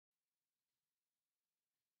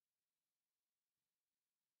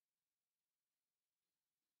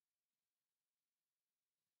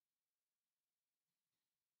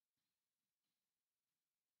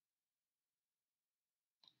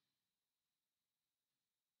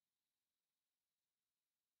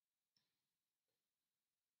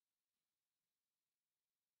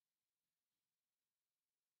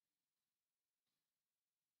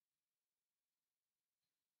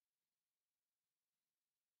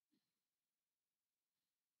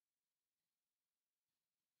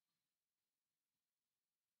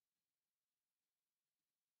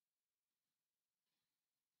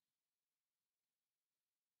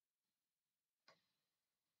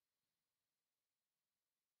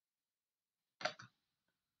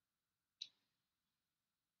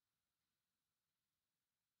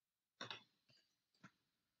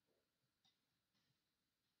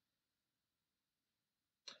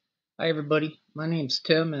Hi, everybody. My name's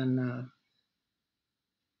Tim, and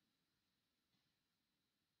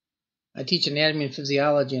I teach anatomy and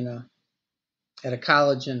physiology at a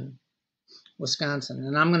college in Wisconsin.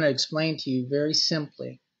 And I'm going to explain to you very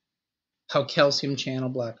simply how calcium channel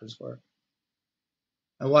blockers work.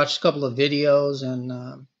 I watched a couple of videos,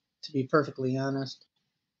 and to be perfectly honest,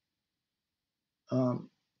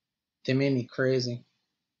 they made me crazy.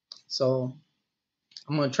 So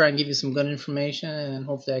I'm going to try and give you some good information, and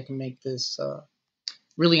hopefully I can make this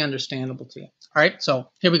really understandable to you. All right, so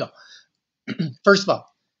here we go. First of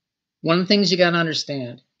all, one of the things you got to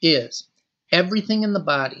understand is everything in the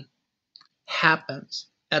body happens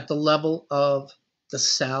at the level of the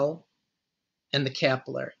cell and the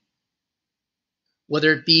capillary.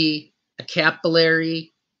 Whether it be a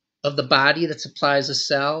capillary of the body that supplies a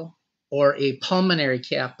cell or a pulmonary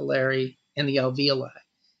capillary in the alveoli.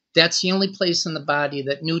 That's the only place in the body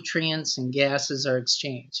that nutrients and gases are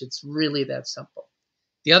exchanged. It's really that simple.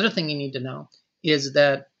 The other thing you need to know is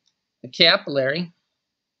that a capillary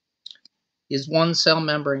is one cell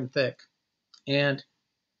membrane thick, and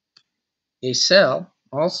a cell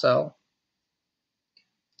also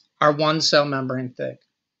are one cell membrane thick.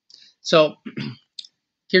 So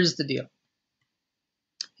here's the deal.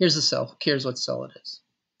 Here's the cell. Who cares what cell it is?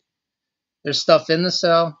 There's stuff in the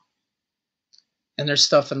cell, and there's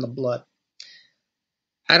stuff in the blood.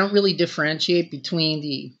 I don't really differentiate between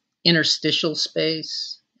the interstitial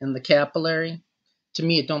space and the capillary. To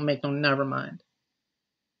me, it don't make no never mind.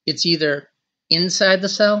 It's either inside the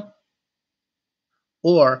cell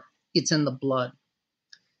or it's in the blood.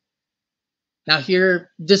 Now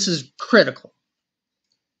here, this is critical.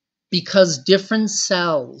 Because different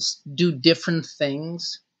cells do different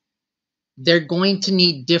things, they're going to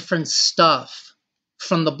need different stuff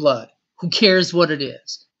from the blood. Who cares what it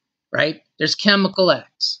is, right? There's chemical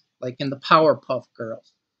X, like in the Powerpuff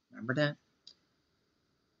Girls. Remember that?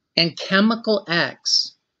 And chemical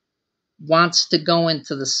X wants to go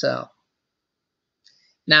into the cell.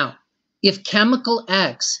 Now, if chemical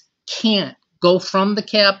X can't go from the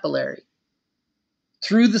capillary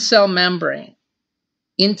through the cell membrane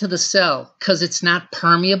into the cell because it's not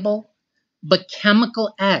permeable, but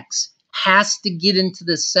chemical X has to get into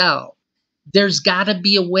the cell, there's got to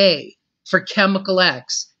be a way for chemical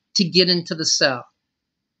X to get into the cell.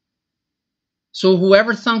 So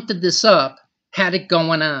whoever thunked this up had it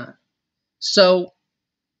going on. So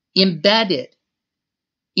embedded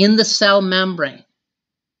in the cell membrane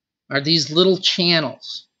are these little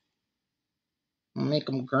channels. I'll make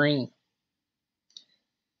them green.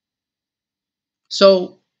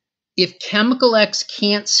 So if chemical X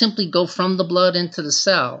can't simply go from the blood into the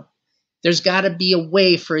cell, there's got to be a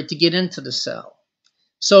way for it to get into the cell.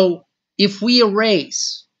 So if we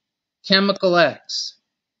erase chemical X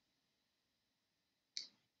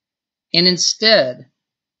and instead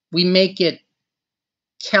we make it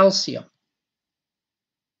calcium,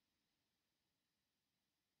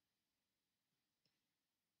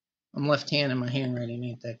 I'm left-handed, my handwriting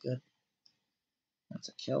ain't that good. That's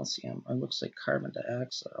a calcium. It looks like carbon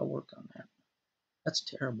dioxide. I'll work on that. That's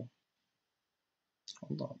terrible.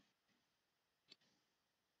 Hold on.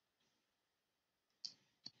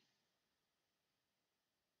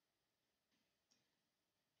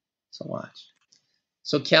 So watch.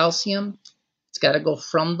 So calcium, it's got to go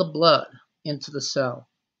from the blood into the cell.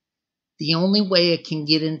 The only way it can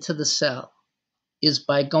get into the cell is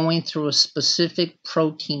by going through a specific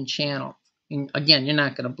protein channel. And again, you're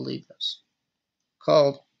not going to believe this.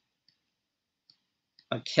 Called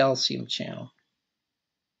a calcium channel.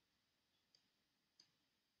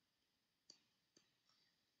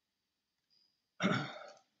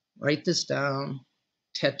 Write this down,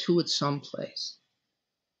 tattoo it someplace,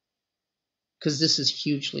 because this is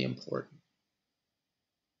hugely important.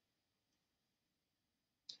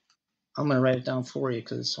 I'm going to write it down for you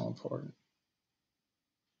because it's so important.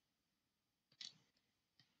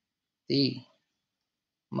 The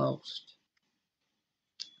most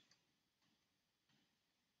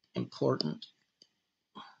important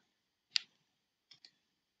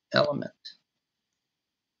element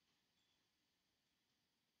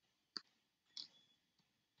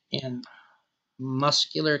in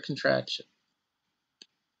muscular contraction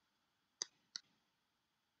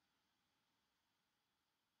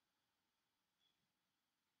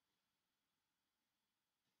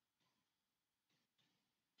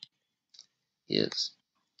is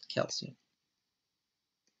calcium.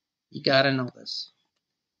 You got to know this.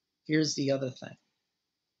 Here's the other thing.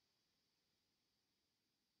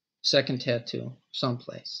 Second tattoo,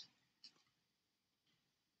 someplace.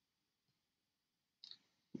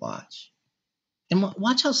 Watch. And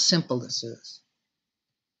watch how simple this is.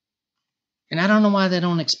 And I don't know why they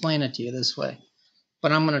don't explain it to you this way,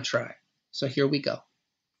 but I'm going to try. So here we go.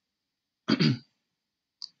 The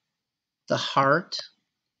heart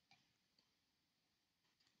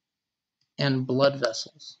and blood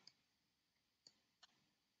vessels.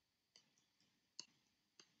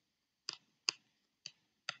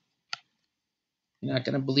 You're not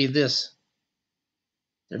going to believe this.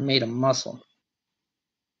 They're made of muscle.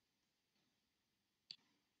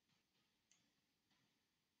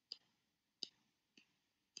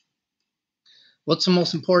 What's the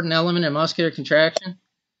most important element in muscular contraction?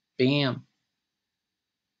 Bam.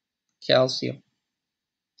 Calcium.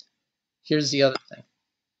 Here's the other thing.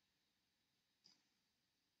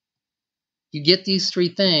 You get these three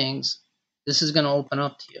things, this is going to open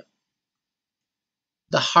up to you.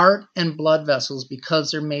 The heart and blood vessels,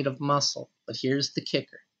 because they're made of muscle. But here's the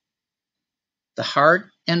kicker. The heart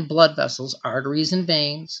and blood vessels, arteries and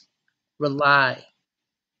veins, rely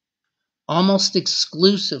almost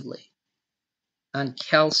exclusively on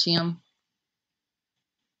calcium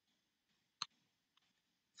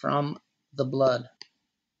from the blood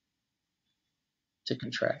to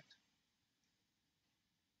contract.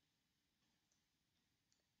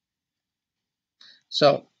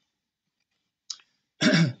 So,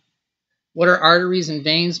 what are arteries and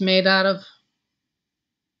veins made out of?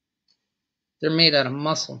 They're made out of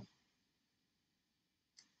muscle.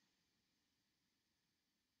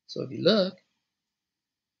 So if you look,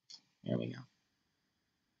 here we go.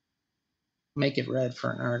 Make it red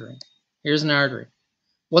for an artery. Here's an artery.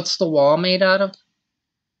 What's the wall made out of?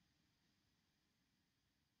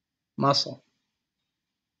 Muscle.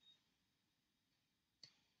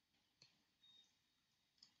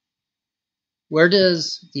 Where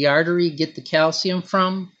does the artery get the calcium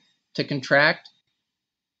from to contract?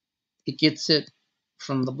 It gets it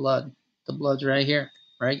from the blood. The blood's right here,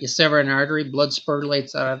 right? You sever an artery, blood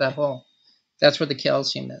spurtulates out of that hole. That's where the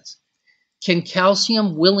calcium is. Can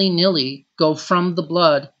calcium willy-nilly go from the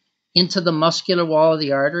blood into the muscular wall of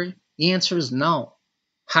the artery? The answer is no.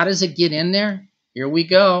 How does it get in there? Here we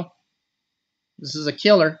go. This is a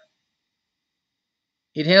killer.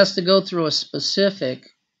 It has to go through a specific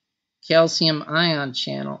calcium ion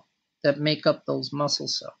channel that make up those muscle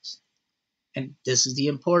cells. And this is the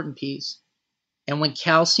important piece. And when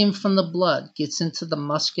calcium from the blood gets into the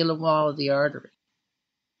muscular wall of the artery,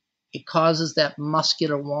 it causes that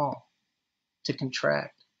muscular wall to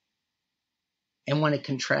contract. And when it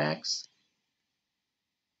contracts,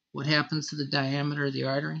 what happens to the diameter of the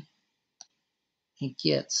artery? It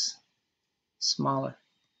gets smaller.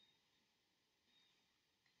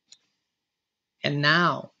 And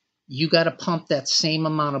now you got to pump that same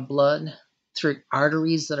amount of blood through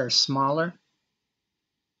arteries that are smaller.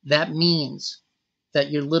 That means that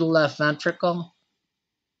your little left ventricle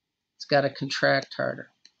has got to contract harder.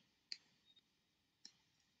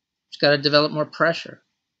 It's got to develop more pressure.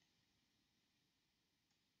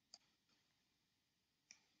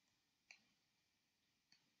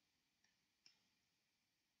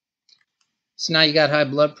 So now you got high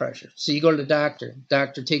blood pressure. So you go to the doctor.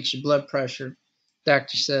 Doctor takes your blood pressure.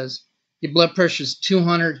 Doctor says, your blood pressure is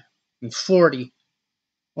 240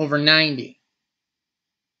 over 90.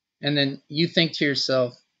 And then you think to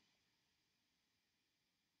yourself,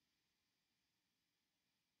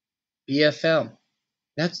 BFL,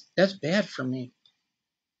 that's bad for me.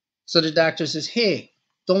 So the doctor says, hey,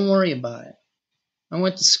 don't worry about it. I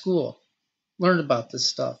went to school, learned about this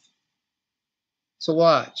stuff. So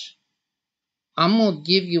watch. I'm going to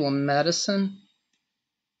give you a medicine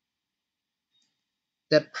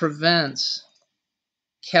that prevents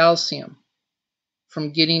calcium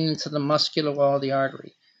from getting into the muscular wall of the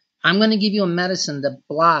artery. I'm going to give you a medicine that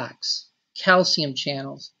blocks calcium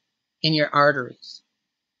channels in your arteries.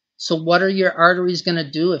 So what are your arteries going to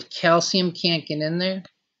do if calcium can't get in there?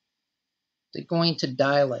 They're going to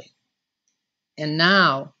dilate. And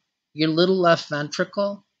now your little left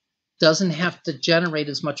ventricle doesn't have to generate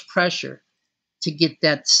as much pressure to get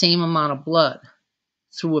that same amount of blood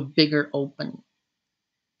through a bigger opening.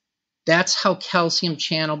 That's how calcium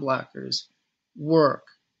channel blockers work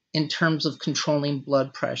in terms of controlling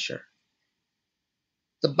blood pressure.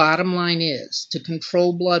 The bottom line is, to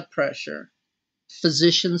control blood pressure,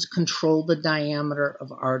 physicians control the diameter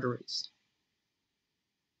of arteries.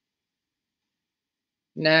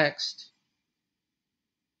 Next,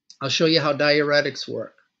 I'll show you how diuretics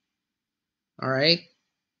work. All right?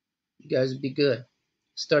 You guys be good.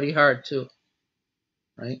 Study hard too.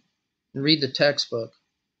 Right? And read the textbook.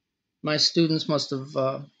 My students must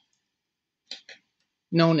have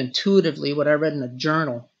known intuitively what I read in a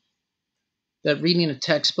journal, that reading a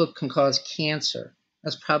textbook can cause cancer.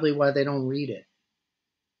 That's probably why they don't read it.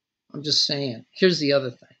 I'm just saying. Here's the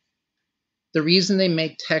other thing. The reason they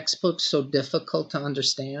make textbooks so difficult to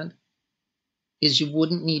understand is you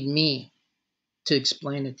wouldn't need me to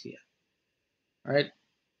explain it to you. All right?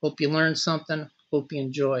 Hope you learned something. Hope you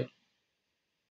enjoyed.